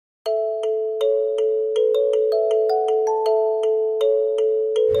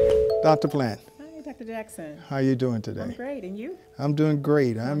Dr. Plant, Hi, Dr. Jackson. how you doing I'm today? great, and you? I'm doing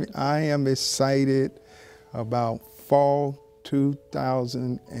great. I am excited about fall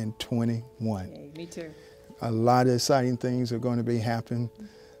 2021. Hey, me too. A lot of exciting things are going to be happening,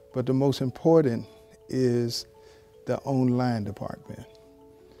 but the most important is the online department.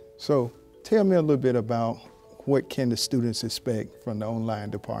 So tell me a little bit about what can the students expect from the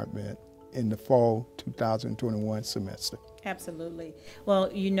online department in the fall 2021 semester. Absolutely.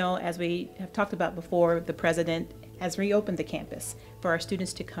 Well, you know, as we have talked about before, the president has reopened the campus for our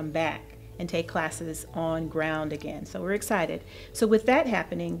students to come back and take classes on ground again. So we're excited. So with that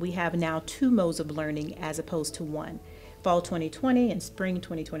happening, we have now 2 modes of learning as opposed to 1. Fall 2020 and spring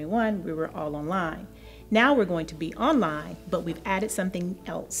 2021, we were all online. Now we're going to be online, but we've added something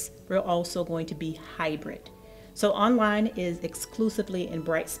else. We're also going to be hybrid. So online is exclusively in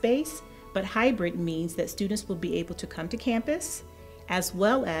Brightspace, but hybrid means that students will be able to come to campus as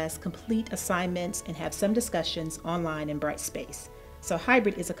well as complete assignments and have some discussions online in Brightspace. So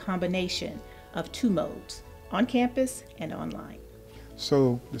hybrid is a combination of 2 modes, on campus and online.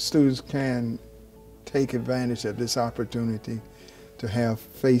 So the students can take advantage of this opportunity to have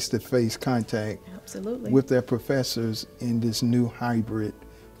face-to-face contact Absolutely. with their professors in this new hybrid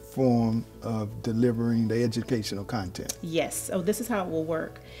form of delivering the educational content. Yes, so this is how it will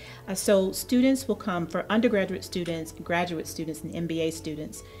work. So students will come for undergraduate students, graduate students, and MBA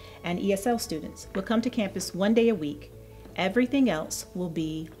students, and ESL students will come to campus 1 day a week. Everything else will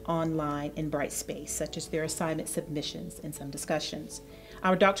be online in Brightspace, such as their assignment submissions and some discussions.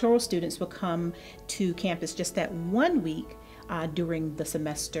 Our doctoral students will come to campus just that 1 week during the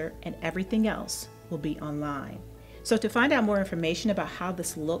semester, and everything else will be online. So to find out more information about how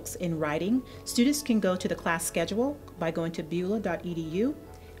this looks in writing, students can go to the class schedule by going to beulah.edu,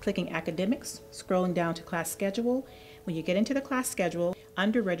 clicking academics, scrolling down to class schedule. When you get into the class schedule,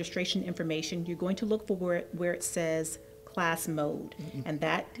 under registration information, you're going to look for where it says class mode, and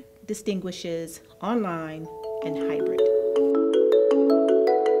that distinguishes online and hybrid.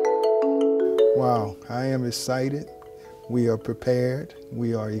 Wow, I am excited. We are prepared.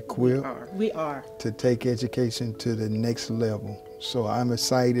 We are equipped. We are. To take education to the next level. So I'm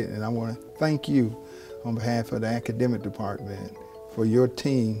excited, and I want to thank you on behalf of the academic department for your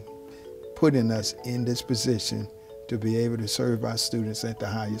team putting us in this position to be able to serve our students at the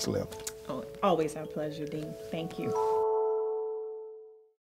highest level. Oh, always our pleasure, Dean. Thank you.